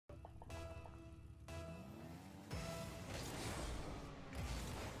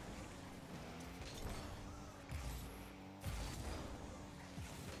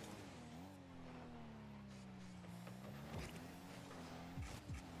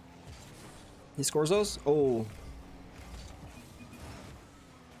He scores those? Oh.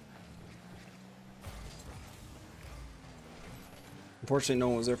 Unfortunately, no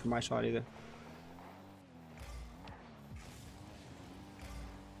one was there for my shot either.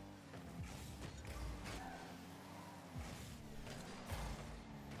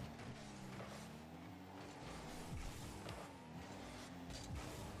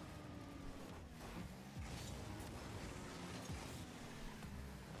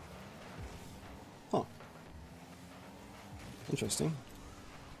 Huh. Interesting.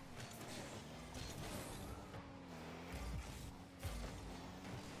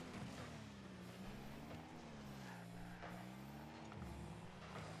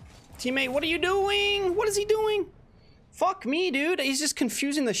 Teammate, what are you doing? What is he doing? Fuck me, dude. He's just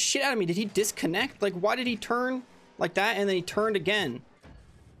confusing the shit out of me. Did he disconnect? Like, why did he turn like that and then he turned again?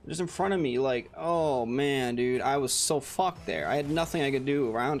 Just in front of me, like, oh man, dude. I was so fucked there. I had nothing I could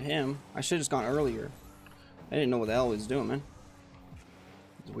do around him. I should have just gone earlier. I didn't know what the hell he was doing, man.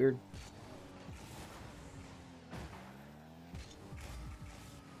 It's weird.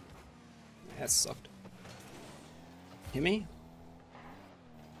 That sucked. Hit me?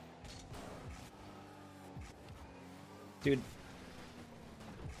 Dude.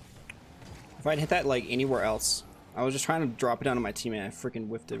 If I'd hit that, like, anywhere else. I was just trying to drop it down to my teammate. I freaking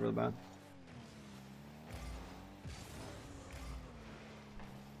whiffed it really bad.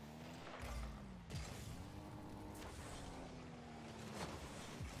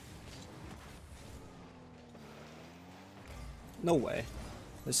 No way.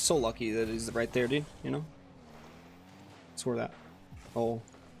 It's so lucky that he's right there, dude. You know? Swear that. Oh.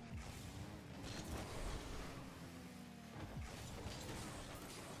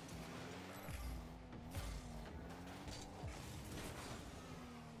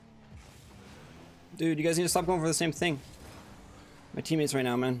 Dude, you guys need to stop going for the same thing. My teammates right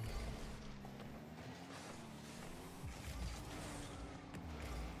now, man.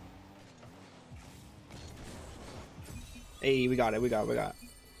 Hey, we got it. We got it.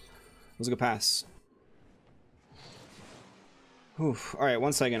 It was a good pass. Whew. All right,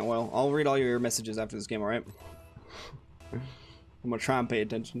 1 second, Oil. I'll read all your messages after this game, all right? I'm gonna try and pay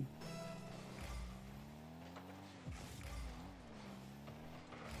attention.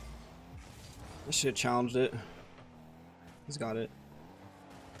 I should have challenged it. He's got it.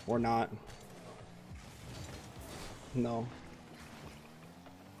 Or not. No.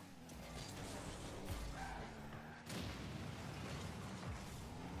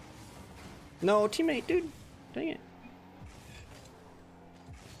 No, teammate, dude. Dang it.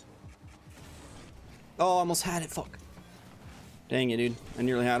 Oh, I almost had it. Fuck. Dang it, dude. I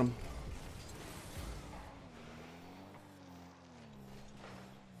nearly had him.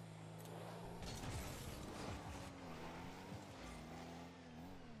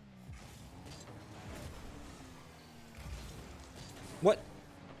 What?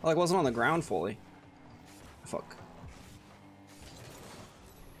 I like wasn't on the ground fully. Fuck.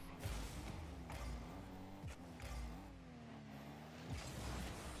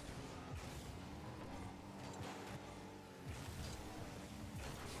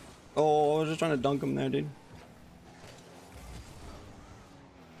 Oh, I was just trying to dunk him there, dude.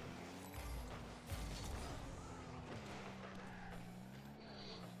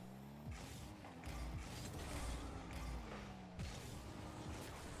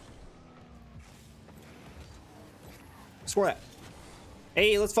 Score that.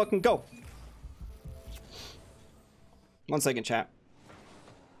 Hey, let's fucking go. 1 second, chat.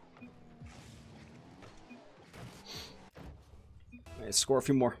 Alright, score a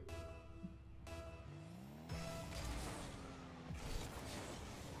few more.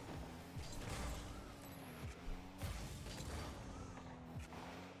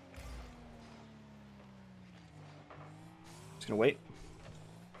 Just gonna wait.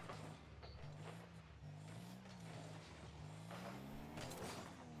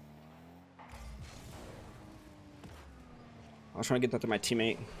 I was trying to get that to my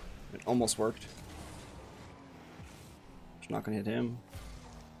teammate. It almost worked. Just not gonna hit him.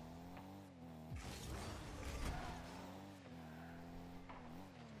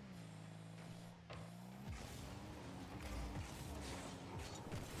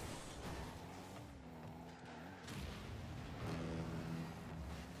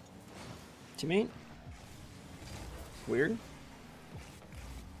 Teammate? Weird.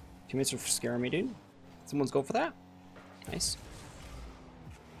 Teammates are scaring me, dude. Someone's go for that. Nice.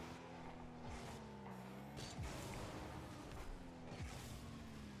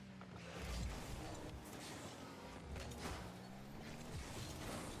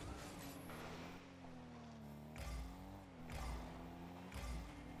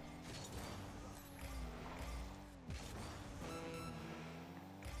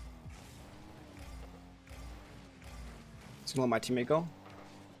 Just gonna let my teammate go.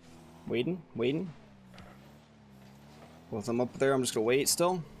 Waiting. Well, if I'm up there, I'm just gonna wait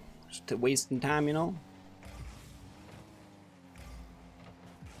still. Just to wasting time, you know?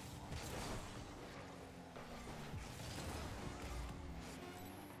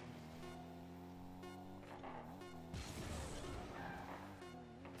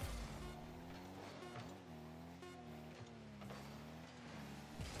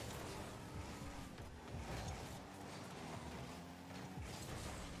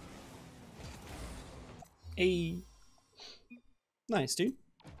 Hey. Nice, dude.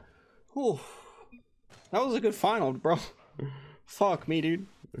 Whew. That was a good final, bro. Fuck me, dude.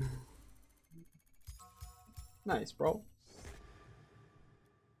 Nice, bro.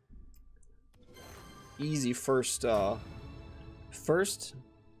 Easy first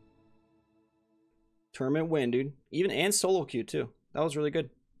tournament win, dude. Even and solo queue too. That was really good.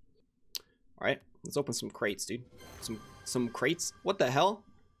 All right, let's open some crates, dude. Some crates. What the hell?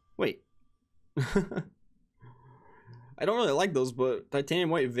 Wait. I don't really like those, but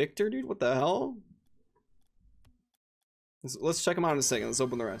Titanium White Victor, dude, what the hell? Let's check them out in a second. Let's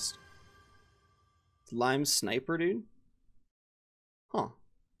open the rest. Lime Sniper, dude. Huh.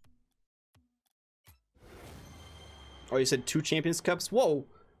 Oh, you said 2 Champions Cups? Whoa.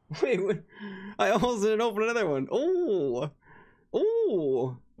 Wait, I almost didn't open another one. Oh.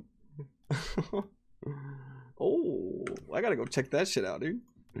 Oh. Oh. I gotta go check that shit out, dude.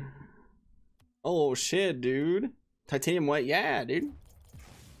 Oh, shit, dude. Titanium White, yeah, dude.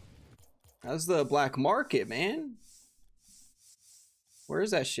 That's the black market, man. Where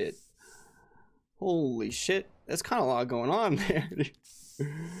is that shit? Holy shit. That's kind of a lot going on there.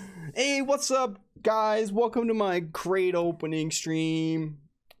 Hey, what's up, guys? Welcome to my crate opening stream.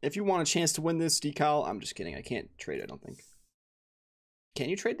 If you want a chance to win this decal, I'm just kidding. I can't trade it, I don't think. Can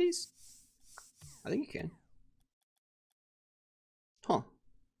you trade these? I think you can. Huh.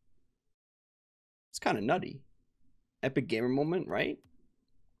 It's kind of nutty. Epic gamer moment, right?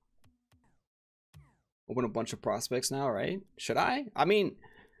 Open a bunch of prospects now, right? Should I? I mean,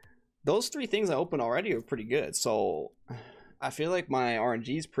 those 3 things I opened already are pretty good, so I feel like my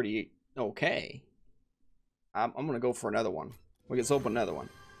RNG is pretty okay. I'm gonna go for another one. Let's open another one.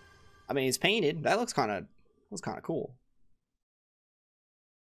 I mean, it's painted. That looks kind of cool.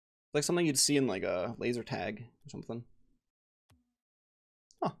 Like something you'd see in like a laser tag or something.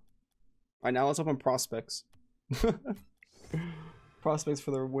 Huh. All right, now let's open prospects. Prospects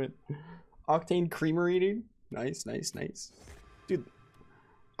for their win. Octane Creamery, dude. Nice. Dude,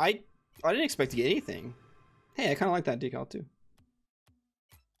 I didn't expect to get anything. Hey, I kind of like that decal too.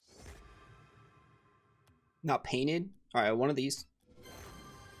 Not painted. All right, one of these.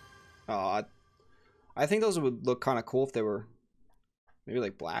 I think those would look kind of cool if they were maybe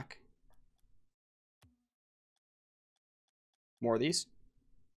like black. More of these.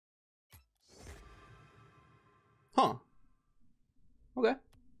 Huh. Okay.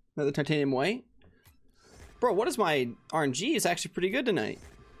 Another Titanium White. Bro, what is my RNG? It's actually pretty good tonight.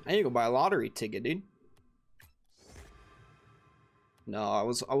 I need to go buy a lottery ticket, dude. No, I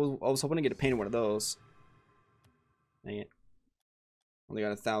was hoping to get a painted one of those. Dang it. Only got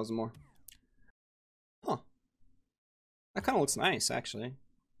 1,000 more. Huh. That kind of looks nice, actually.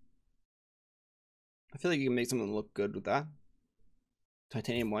 I feel like you can make something look good with that.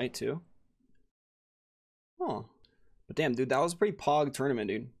 Titanium White, too. Huh. But damn, dude, that was a pretty pog tournament,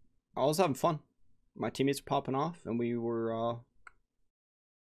 dude. I was having fun. My teammates were popping off, and we were,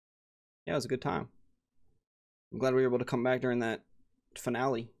 yeah, it was a good time. I'm glad we were able to come back during that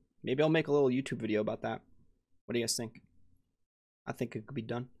finale. Maybe I'll make a little YouTube video about that. What do you guys think? I think it could be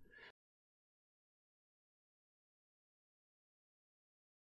done.